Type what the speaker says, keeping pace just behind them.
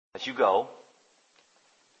As you go,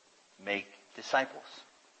 make disciples.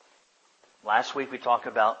 Last week we talked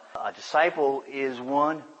about a disciple is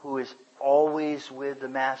one who is always with the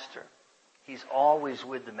Master. He's always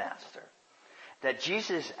with the Master. That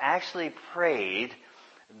Jesus actually prayed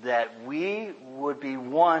that we would be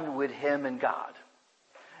one with Him and God.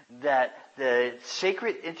 That the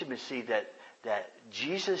sacred intimacy that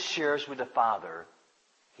Jesus shares with the Father,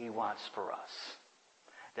 He wants for us.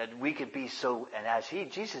 That we could be so, and as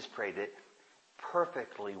Jesus prayed it,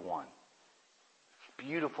 perfectly one.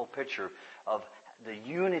 Beautiful picture of the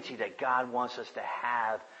unity that God wants us to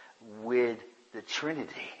have with the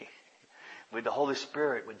Trinity. With the Holy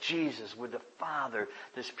Spirit, with Jesus, with the Father.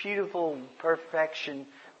 This beautiful perfection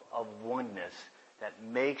of oneness that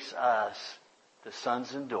makes us the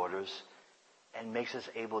sons and daughters and makes us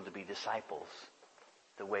able to be disciples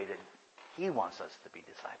the way that He wants us to be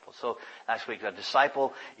disciples. So last week, a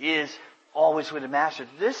disciple is always with the Master.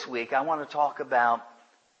 This week, I want to talk about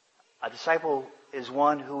a disciple is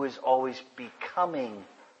one who is always becoming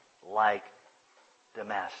like the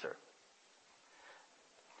Master.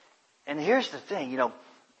 And here's the thing,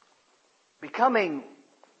 becoming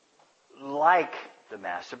like the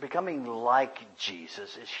Master, becoming like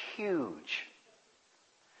Jesus is huge.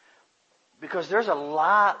 Because there's a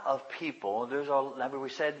lot of people, remember we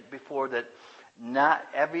said before that not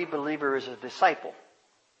every believer is a disciple.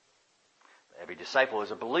 Every disciple is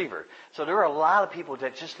a believer. So there are a lot of people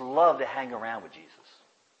that just love to hang around with Jesus.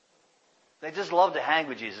 They just love to hang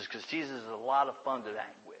with Jesus because Jesus is a lot of fun to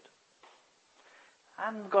hang with.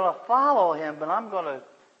 I'm going to follow Him, but I'm going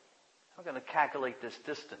to calculate this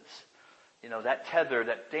distance. That tether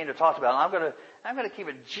that Dana talked about. I'm going to keep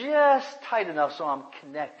it just tight enough so I'm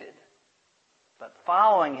connected. But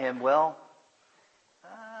following Him, well,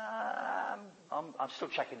 I'm still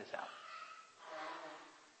checking this out.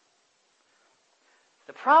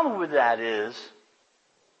 The problem with that is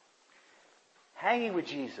hanging with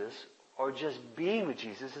Jesus or just being with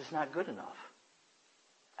Jesus is not good enough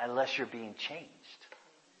unless you're being changed.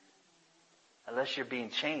 Unless you're being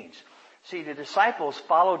changed. See, the disciples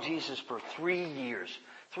followed Jesus for 3 years.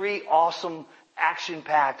 3 awesome,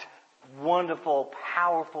 action-packed, wonderful,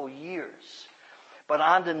 powerful years. But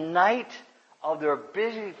on the night of their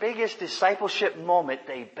biggest discipleship moment,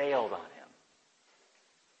 they bailed on Him.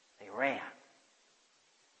 They ran.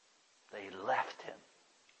 They left Him.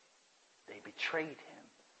 They betrayed Him.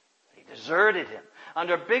 They deserted Him. On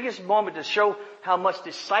their biggest moment to show how much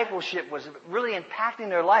discipleship was really impacting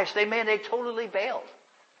their lives, they totally bailed.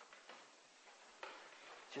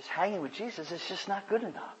 Just hanging with Jesus is just not good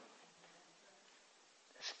enough.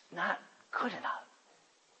 It's not good enough.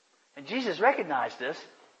 And Jesus recognized this,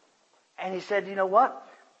 and He said, you know what?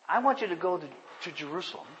 I want you to go to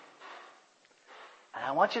Jerusalem, and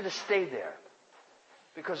I want you to stay there.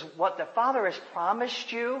 Because what the Father has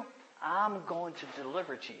promised you, I'm going to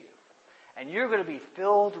deliver to you. And you're going to be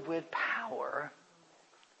filled with power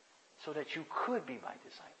so that you could be my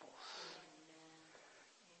disciples.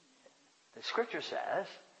 The Scripture says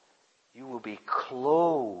you will be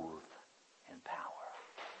clothed in power.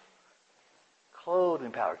 Clothed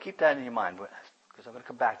in power. Keep that in your mind because I'm going to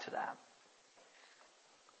come back to that.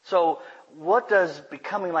 So what does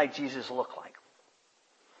becoming like Jesus look like?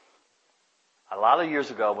 A lot of years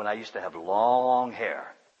ago when I used to have long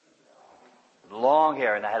hair,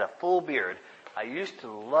 and I had a full beard, I used to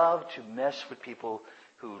love to mess with people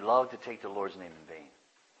who loved to take the Lord's name in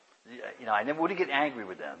vain. I never would get angry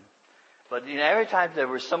with them. But every time there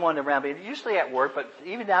was someone around me, usually at work, but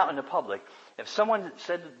even out in the public, if someone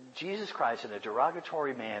said Jesus Christ in a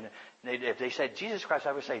derogatory manner, if they said Jesus Christ,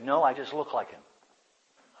 I would say, no, I just look like Him.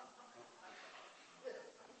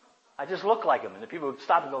 I just look like Him. And the people would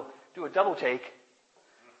stop and go, do a double take,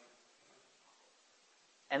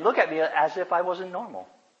 and look at me as if I wasn't normal.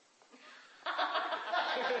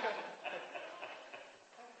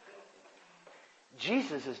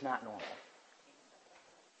 Jesus is not normal.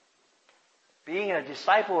 Being a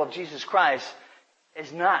disciple of Jesus Christ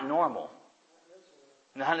is not normal.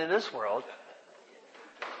 Not in this world.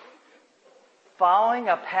 Following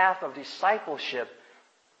a path of discipleship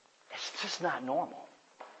is just not normal.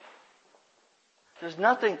 There's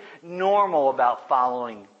nothing normal about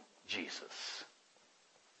following Jesus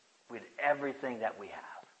with everything that we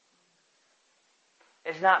have.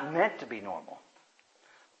 It's not meant to be normal.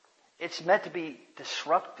 It's meant to be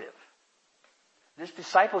disruptive. This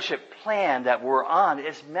discipleship plan that we're on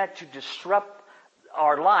is meant to disrupt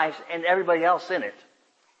our lives and everybody else in it.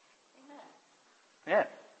 Amen. Yeah.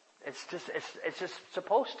 It's just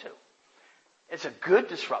supposed to. It's a good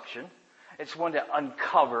disruption. It's one that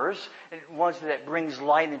uncovers, and one that brings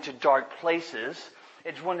light into dark places.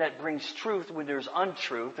 It's one that brings truth when there's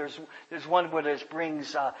untruth. There's one where it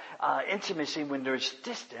brings intimacy when there's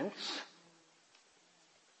distance.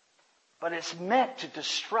 But it's meant to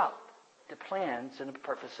disrupt the plans and the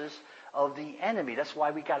purposes of the enemy. That's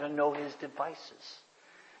why we got to know his devices.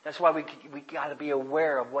 That's why we got to be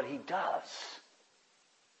aware of what he does.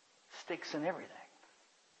 Sticks and everything.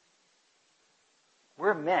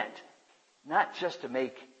 We're meant not just to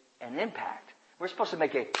make an impact. We're supposed to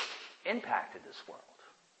make an impact in this world.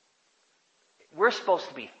 We're supposed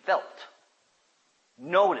to be felt,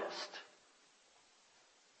 noticed,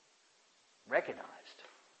 recognized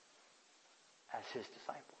as his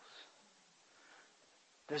disciples.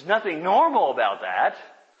 There's nothing normal about that.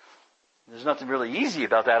 There's nothing really easy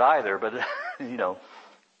about that either, but,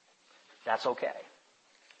 that's okay.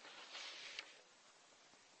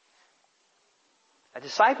 A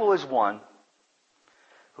disciple is one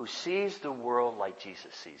who sees the world like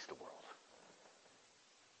Jesus sees the world.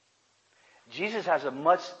 Jesus has a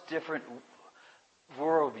much different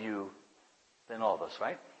worldview than all of us,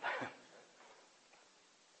 right?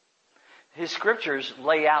 His scriptures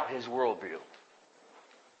lay out his worldview.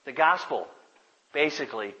 The gospel,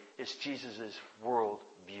 basically, is Jesus'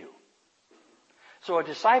 worldview. So a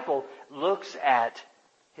disciple looks at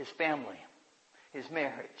his family, his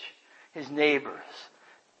marriage, his neighbors,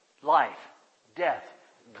 life, death,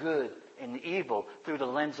 good and evil through the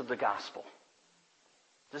lens of the gospel.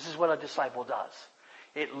 This is what a disciple does.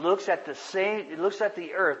 It looks at the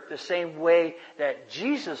earth the same way that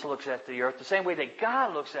Jesus looks at the earth, the same way that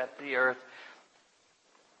God looks at the earth.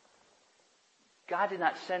 God did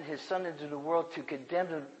not send his Son into the world to condemn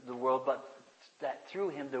the world, but that through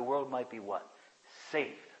him the world might be what?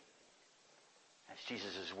 Saved. That's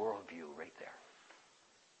Jesus' worldview right there.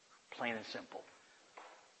 Plain and simple.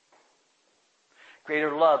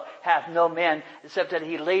 Greater love hath no man except that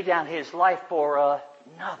he lay down his life for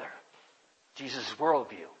another. Jesus'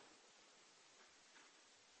 worldview.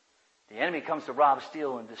 The enemy comes to rob,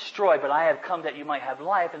 steal, and destroy, but I have come that you might have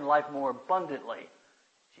life and life more abundantly.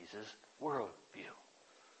 Jesus' worldview.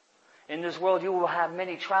 In this world you will have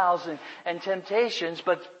many trials and temptations,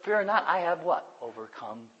 but fear not, I have what?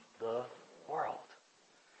 Overcome the world.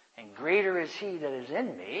 And greater is he that is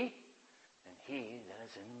in me than he that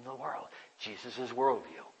is in the world. Jesus'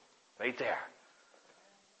 worldview. Right there.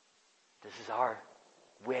 This is our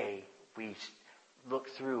way we look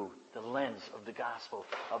through the lens of the gospel,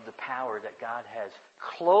 of the power that God has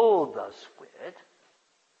clothed us with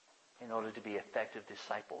in order to be effective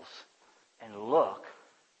disciples and look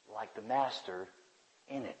like the Master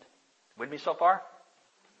in it. With me so far?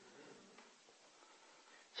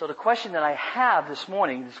 So the question that I have this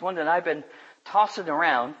morning, this one that I've been tossing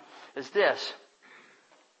around, is this.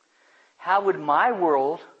 How would my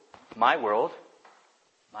world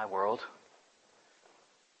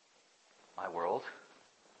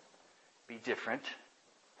be different?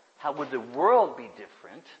 How would the world be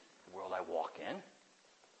different, the world I walk in,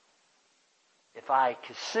 if I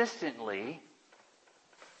consistently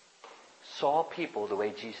saw people the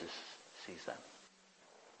way Jesus sees them?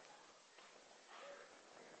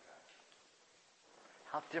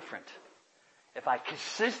 How different if I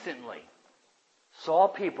consistently saw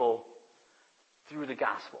people through the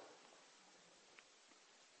gospel?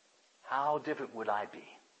 How different would I be?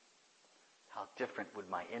 How different would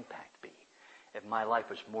my impact be if my life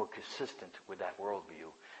was more consistent with that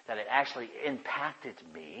worldview, that it actually impacted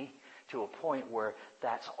me to a point where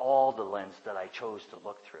that's all the lens that I chose to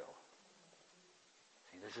look through?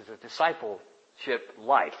 See, this is a discipleship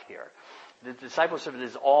life here. The discipleship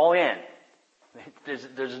is all in.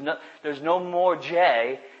 There's no more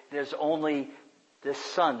J. There's only this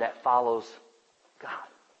Son that follows God.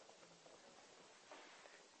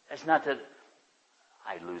 It's not that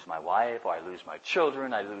I lose my wife, or I lose my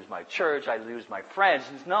children, I lose my church, I lose my friends.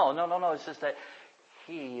 No. It's just that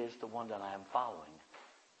he is the one that I am following.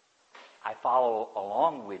 I follow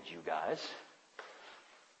along with you guys,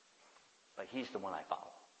 but he's the one I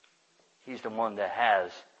follow. He's the one that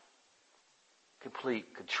has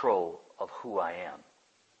complete control of who I am.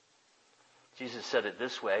 Jesus said it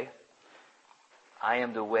this way. I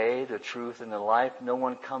am the way, the truth, and the life. No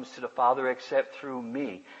one comes to the Father except through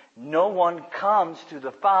me. No one comes to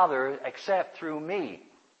the Father except through me.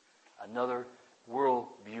 Another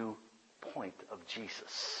worldview point of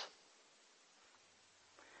Jesus.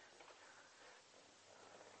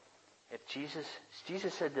 If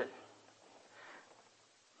Jesus said that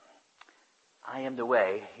I am the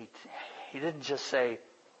way, he didn't just say,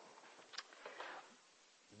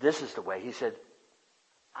 this is the way. He said,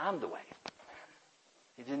 I'm the way.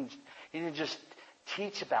 He didn't just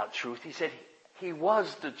teach about truth. He said he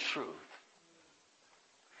was the truth.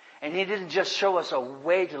 And He didn't just show us a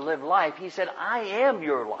way to live life. He said, I am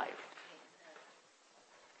your life.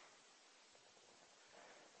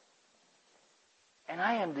 And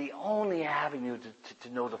I am the only avenue to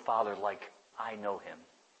know the Father like I know Him.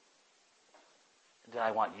 That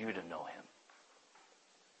I want you to know Him.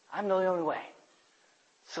 I'm the only way.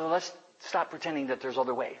 So let's stop pretending that there's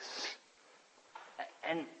other ways.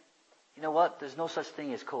 And you know what? There's no such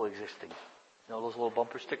thing as coexisting. You know those little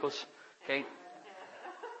bumper stickers? Okay?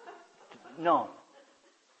 No.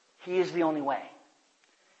 He is the only way.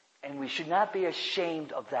 And we should not be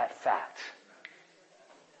ashamed of that fact.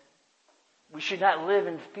 We should not live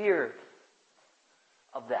in fear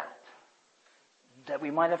of that. That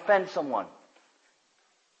we might offend someone.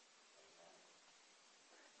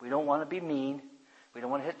 We don't want to be mean. We don't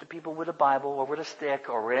want to hit the people with a Bible or with a stick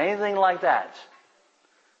or with anything like that.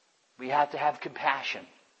 We have to have compassion.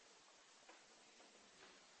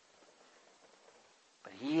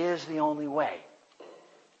 But He is the only way.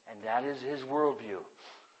 And that is His worldview.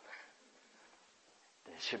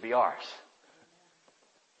 It should be ours.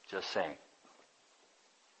 Just saying.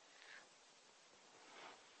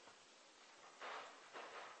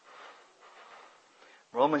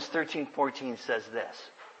 Romans 13:14 says this.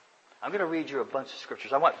 I'm going to read you a bunch of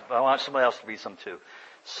scriptures. I want somebody else to read some too.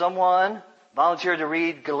 Someone volunteered to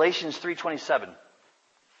read Galatians 3:27.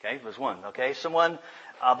 Okay, there's one. Okay, someone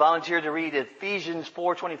volunteered to read Ephesians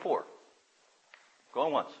 4:24.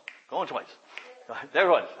 Going once. Going twice. There it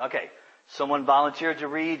was. Okay. Someone volunteered to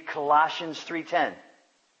read Colossians 3:10.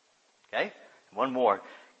 Okay, one more.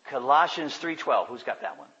 Colossians 3:12. Who's got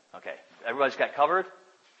that one? Okay, everybody's got covered?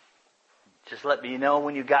 Just let me know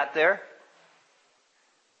when you got there.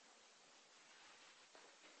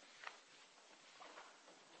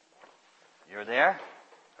 You're there?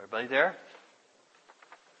 Everybody there?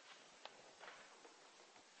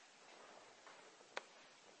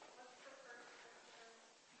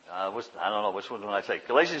 I don't know. Which one did I say?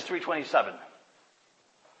 Galatians 3:27.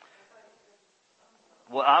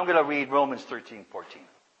 Well, I'm going to read Romans 13:14.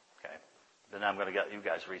 Okay. Then I'm going to get you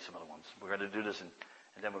guys to read some other ones. We're going to do this and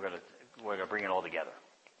then we're going to bring it all together.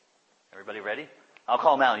 Everybody ready? I'll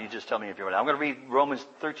call them out and you just tell me if you're ready. I'm going to read Romans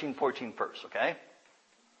 13:14 first, okay?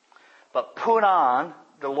 But put on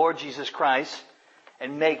the Lord Jesus Christ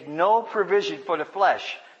and make no provision for the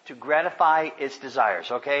flesh to gratify its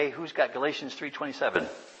desires. Okay? Who's got Galatians 3:27?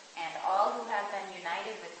 And all who have been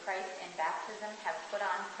united with Christ in baptism have put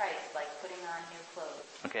on Christ like putting on new clothes.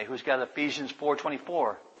 Okay, who's got Ephesians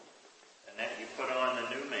 4:24? And that you put on the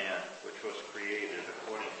new man, which was created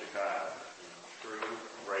according to God, in true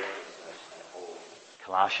righteousness and holiness.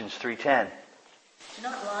 Colossians 3:10. Do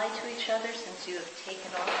not lie to each other, since you have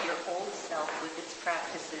taken off your old self with its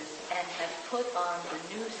practices and have put on the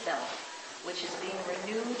new self, which is being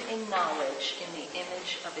renewed in knowledge in the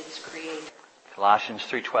image of its creator. Colossians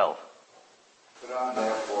 3:12. Put on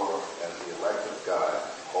therefore as the elect of God,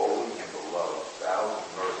 holy and beloved, vows of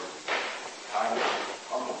mercy, kindness,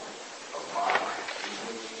 humbleness of mind,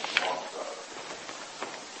 meekness, and long-suffering.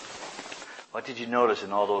 What did you notice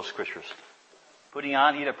in all those scriptures? Putting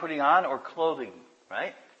on, either putting on or clothing,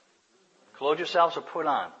 right? Clothe yourselves or put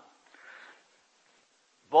on.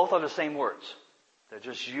 Both are the same words. They're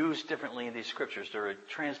just used differently in these scriptures. They're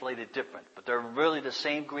translated different, but they're really the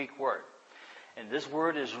same Greek word. And this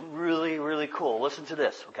word is really, really cool. Listen to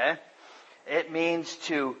this, okay? It means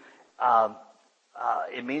to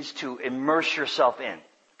immerse yourself in,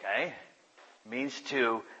 okay? It means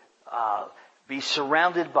to be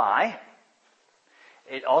surrounded by.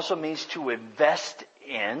 It also means to invest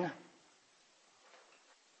in.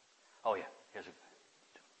 Oh yeah,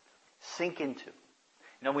 sink into.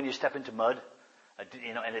 You know when you step into mud,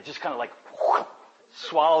 and it just kind of like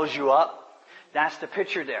swallows you up? That's the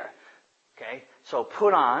picture there. Okay? So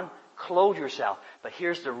put on, clothe yourself. But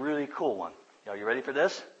here's the really cool one. Are you ready for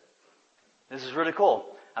this? This is really cool.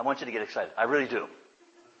 I want you to get excited. I really do.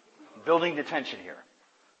 I'm building the tension here.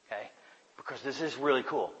 Okay? Because this is really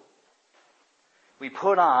cool. We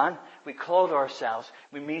put on, we clothe ourselves,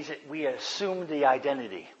 which means that we assume the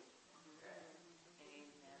identity.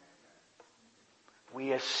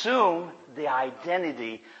 We assume the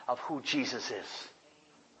identity of who Jesus is.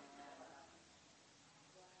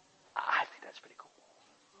 I think that's pretty cool.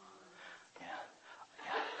 Yeah.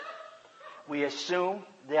 We assume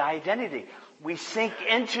the identity. We sink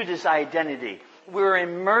into this identity. We're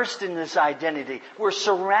immersed in this identity. We're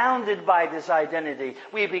surrounded by this identity.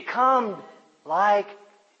 We become like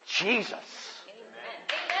Jesus.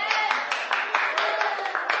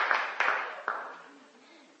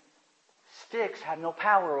 Sticks have no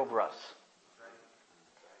power over us.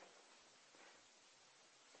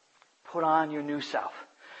 Put on your new self.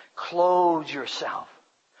 Clothe yourself.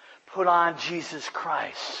 Put on Jesus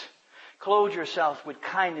Christ. Clothe yourself with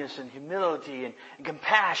kindness and humility and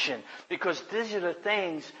compassion, because these are the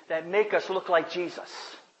things that make us look like Jesus.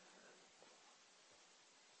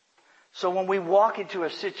 So when we walk into a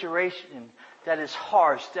situation that is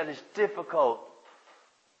harsh, that is difficult,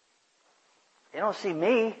 they don't see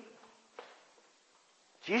me.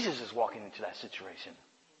 Jesus is walking into that situation.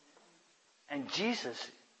 And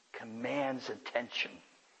Jesus commands attention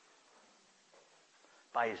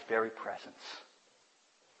by his very presence.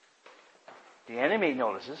 The enemy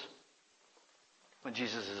notices when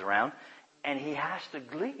Jesus is around, and he has to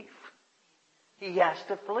leave. He has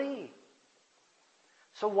to flee.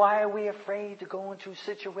 So why are we afraid to go into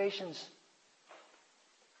situations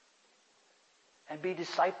and be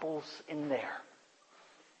disciples in there?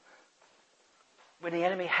 When the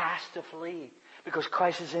enemy has to flee because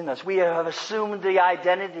Christ is in us. We have assumed the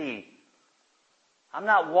identity. I'm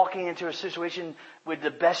not walking into a situation with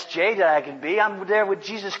the best Jay that I can be. I'm there with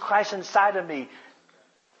Jesus Christ inside of me,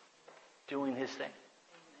 doing his thing.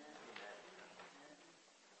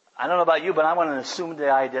 I don't know about you, but I want to assume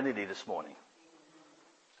the identity this morning.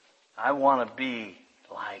 I want to be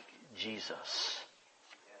like Jesus.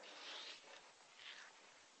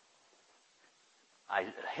 I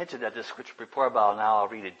hinted at this scripture before about, now I'll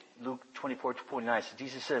read it. Luke 24:29.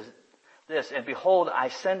 Jesus says this, and behold, I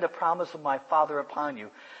send the promise of my Father upon you,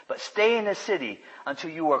 but stay in the city until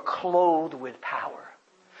you are clothed with power.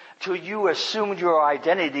 Till you assumed your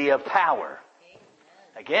identity of power.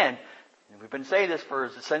 Again, we've been saying this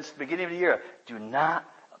since the beginning of the year. Do not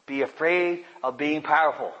be afraid of being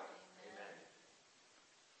powerful.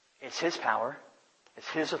 It's his power. It's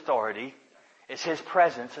his authority. It's his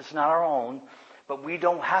presence. It's not our own. But we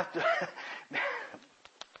don't have to.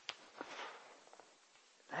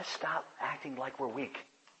 Let's stop acting like we're weak.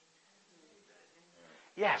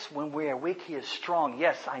 Yes, when we are weak, he is strong.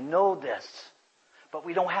 Yes, I know this. But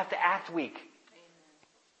we don't have to act weak.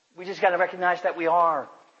 We just got to recognize that we are.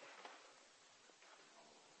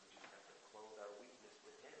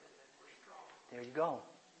 There you go.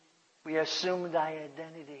 We assume the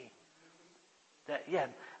identity. That,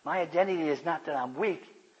 my identity is not that I'm weak.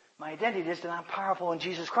 My identity is that I'm powerful in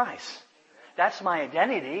Jesus Christ. That's my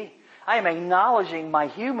identity. I am acknowledging my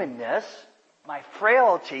humanness, my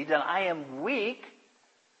frailty, that I am weak.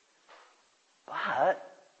 But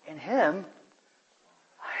in him,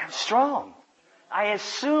 I am strong. I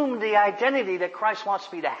assume the identity that Christ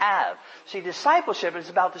wants me to have. See, discipleship is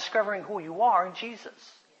about discovering who you are in Jesus.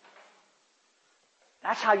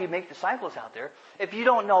 That's how you make disciples out there. If you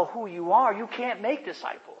don't know who you are, you can't make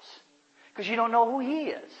disciples. Because you don't know who he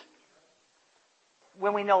is.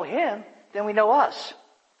 When we know him, then we know us.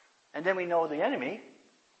 And then we know the enemy.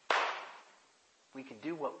 We can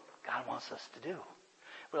do what God wants us to do.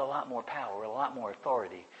 With a lot more power, with a lot more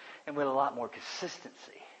authority, and with a lot more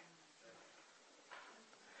consistency.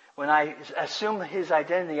 When I assume his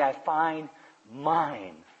identity, I find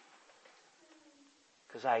mine.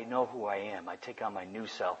 Because I know who I am. I take on my new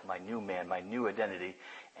self, my new man, my new identity,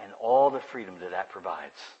 and all the freedom that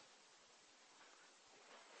provides.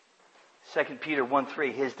 2 Peter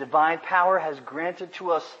 1:3, his divine power has granted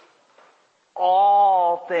to us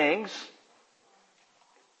all things,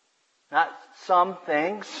 not some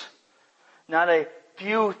things, not a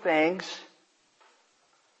few things,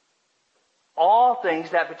 all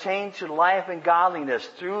things that pertain to life and godliness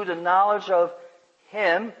through the knowledge of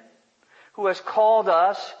him who has called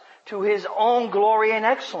us to his own glory and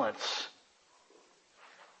excellence.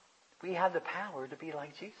 We have the power to be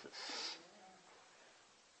like Jesus.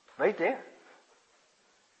 Right there.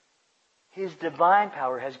 His divine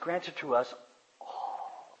power has granted to us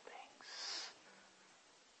all things.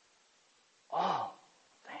 All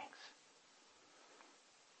things.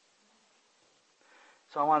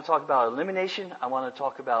 So I want to talk about elimination, I want to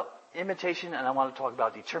talk about imitation, and I want to talk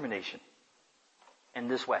about determination in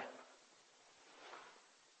this way.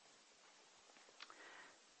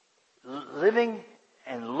 Living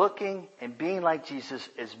and looking and being like Jesus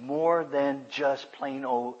is more than just plain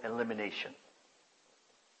old elimination.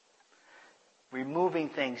 Removing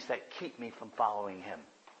things that keep me from following him.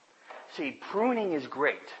 See, pruning is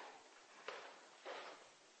great,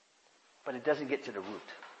 but it doesn't get to the root.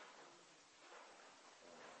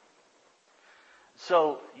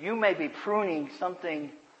 So you may be pruning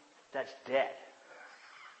something that's dead,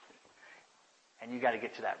 and you got to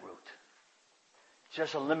get to that root.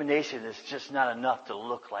 Just elimination is just not enough to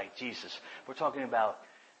look like Jesus. We're talking about,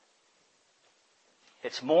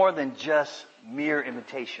 it's more than just mere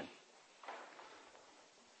imitation.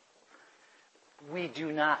 We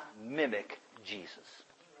do not mimic Jesus.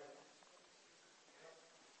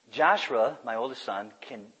 Joshua, my oldest son,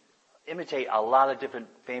 can imitate a lot of different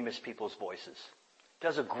famous people's voices.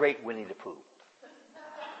 Does a great Winnie the Pooh.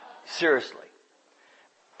 Seriously.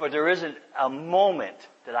 But there isn't a moment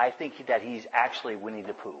that I think that he's actually Winnie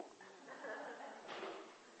the Pooh.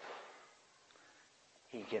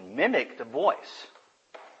 He can mimic the voice.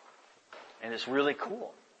 And it's really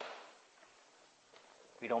cool.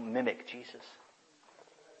 We don't mimic Jesus.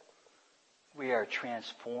 We are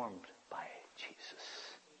transformed by Jesus.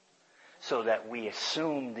 So that we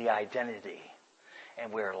assume the identity.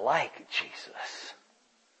 And we're like Jesus.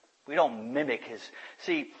 We don't mimic his...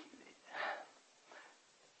 See,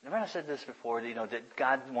 remember I said this before, that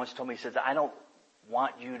God once told me, he says, I don't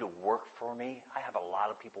want you to work for me. I have a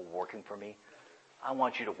lot of people working for me. I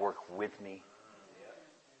want you to work with me.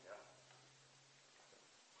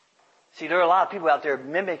 See, there are a lot of people out there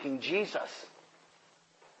mimicking Jesus.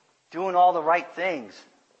 Doing all the right things.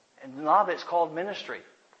 And a lot of it's called ministry.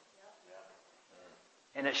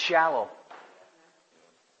 And it's shallow.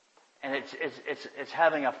 And it's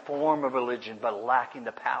having a form of religion, but lacking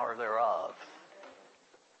the power thereof.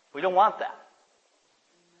 We don't want that.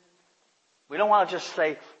 We don't want to just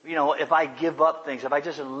say, if I give up things, if I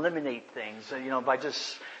just eliminate things, if I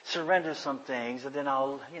just surrender some things, then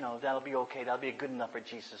that'll be okay. That'll be good enough for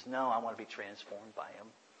Jesus. No, I want to be transformed by him.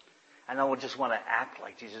 I don't just want to act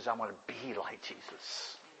like Jesus. I want to be like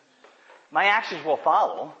Jesus. My actions will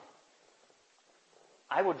follow.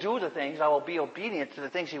 I will do the things. I will be obedient to the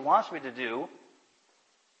things he wants me to do.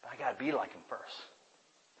 But I got to be like him first.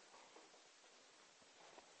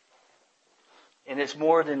 And it's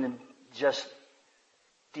more than just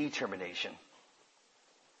determination.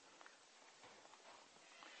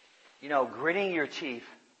 Gritting your teeth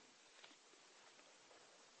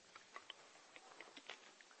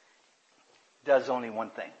does only one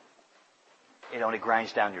thing. It only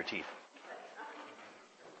grinds down your teeth.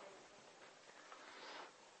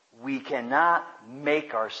 We cannot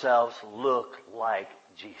make ourselves look like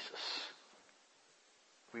Jesus.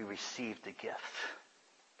 We receive the gift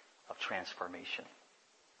of transformation,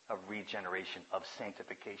 of regeneration, of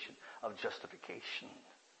sanctification, of justification.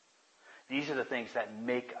 These are the things that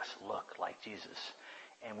make us look like Jesus.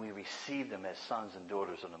 And we receive them as sons and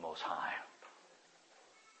daughters of the Most High.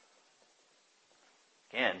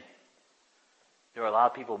 Again, there are a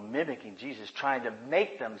lot of people mimicking Jesus, trying to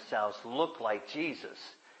make themselves look like Jesus.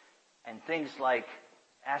 And things like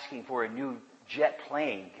asking for a new jet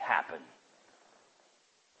plane happen.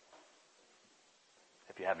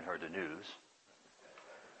 If you haven't heard the news.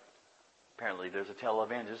 Apparently there's a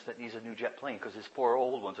televangelist that needs a new jet plane because his 4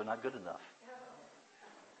 old ones are not good enough.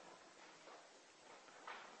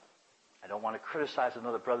 I don't want to criticize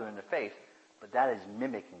another brother in the faith, but that is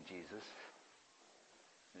mimicking Jesus.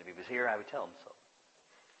 And if he was here, I would tell him so.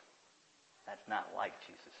 That's not like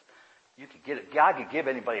Jesus. You could get it. God could give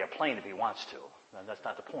anybody a plane if he wants to. No, that's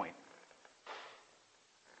not the point.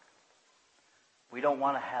 We don't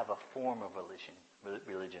want to have a form of religion.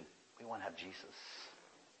 We want to have Jesus.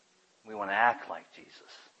 We want to act like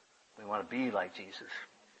Jesus. We want to be like Jesus.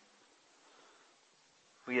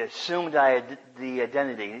 We assume the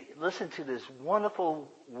identity. Listen to this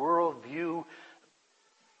wonderful worldview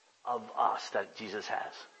of us that Jesus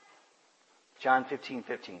has. John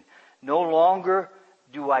 15:15. No longer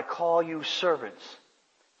do I call you servants,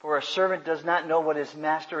 for a servant does not know what his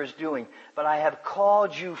master is doing, but I have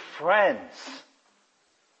called you friends.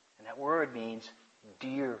 And that word means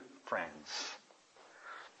dear friends.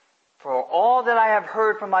 For all that I have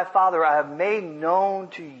heard from my Father, I have made known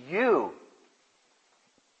to you.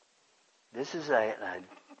 This is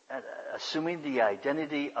assuming the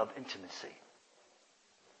identity of intimacy.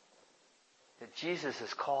 That Jesus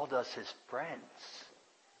has called us his friends.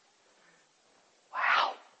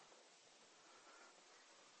 Wow.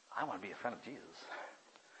 I want to be a friend of Jesus.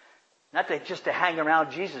 Not just to hang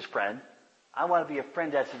around Jesus' friend. I want to be a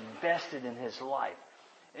friend that's invested in his life.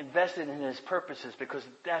 Invested in his purposes, because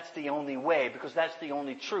that's the only way, because that's the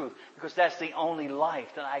only truth, because that's the only life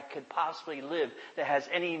that I could possibly live that has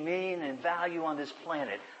any meaning and value on this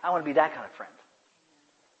planet. I want to be that kind of friend.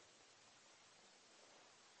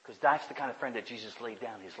 Because that's the kind of friend that Jesus laid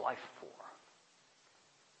down his life for.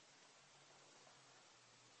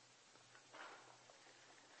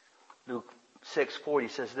 Luke 6:40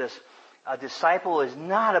 says this, a disciple is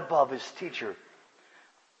not above his teacher,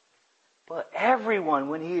 but everyone,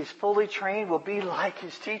 when he is fully trained, will be like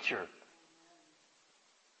his teacher.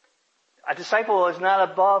 A disciple is not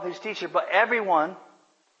above his teacher, but everyone,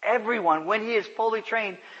 when he is fully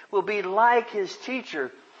trained, will be like his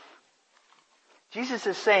teacher. Jesus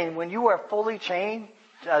is saying, when you are fully trained,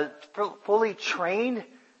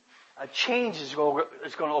 a change is going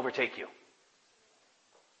to overtake you.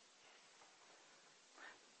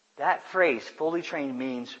 That phrase, fully trained,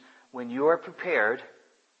 means when you are prepared,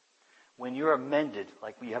 when you are mended,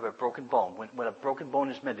 like we have a broken bone, when a broken bone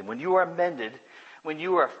is mended, when you are mended, when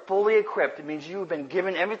you are fully equipped, it means you've been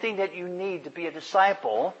given everything that you need to be a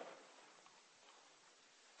disciple.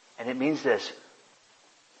 And it means this: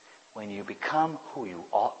 when you become who you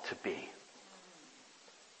ought to be.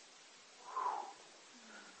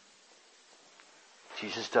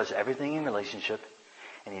 Jesus does everything in relationship,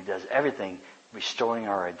 and He does everything restoring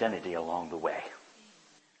our identity along the way.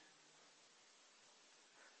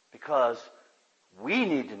 Because we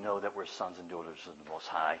need to know that we're sons and daughters of the Most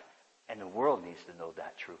High, and the world needs to know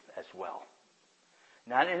that truth as well.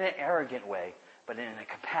 Not in an arrogant way, but in a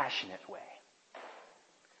compassionate way.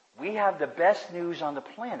 We have the best news on the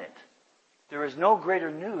planet. There is no greater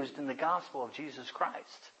news than the gospel of Jesus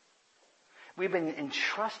Christ. We've been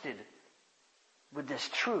entrusted with this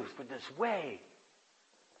truth, with this way.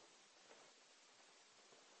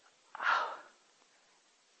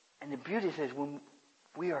 And the beauty is when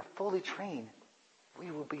we are fully trained,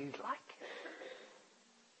 we will be like it.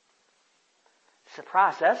 It's a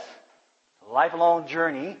process, a lifelong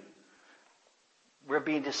journey. We're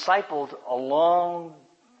being discipled along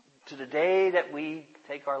to the day that we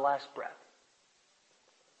take our last breath.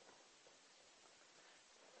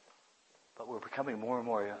 But we're becoming more and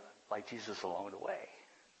more like Jesus along the way,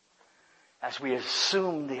 as we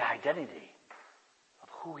assume the identity of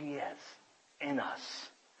who He is in us.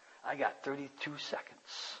 I got 32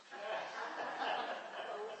 seconds.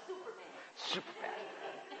 Superman.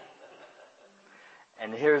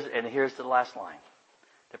 And here's the last line.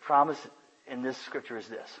 The promise in this scripture is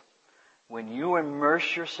this: when you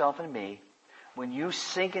immerse yourself in me, when you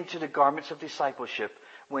sink into the garments of discipleship,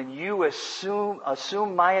 when you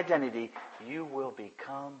assume my identity, you will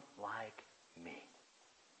become like me.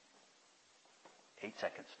 8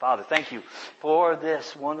 seconds. Father, thank you for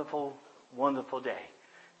this wonderful, wonderful day.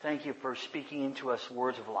 Thank you for speaking into us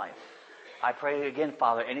words of life. I pray again,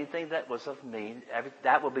 Father, anything that was of me,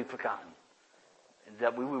 that will be forgotten. And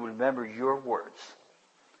that we would remember your words.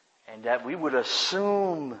 And that we would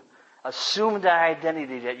assume the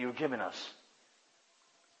identity that you've given us.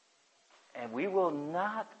 And we will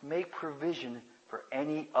not make provision for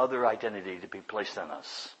any other identity to be placed on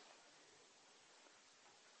us.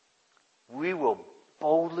 We will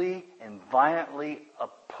boldly and violently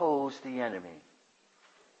oppose the enemy,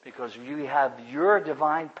 because we have your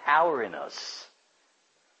divine power in us,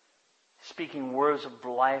 speaking words of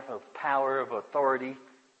life, of power, of authority,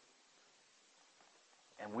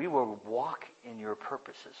 and we will walk in your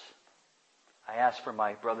purposes. I ask for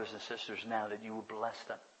my brothers and sisters now that you will bless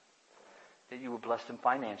them, that you will bless them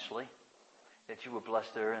financially, that you will bless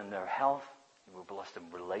them in their health, you will bless them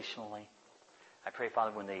relationally. I pray,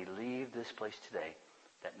 Father, when they leave this place today,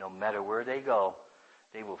 that no matter where they go,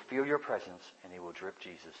 they will feel your presence and they will drip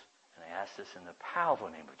Jesus. And I ask this in the powerful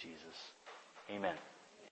name of Jesus. Amen.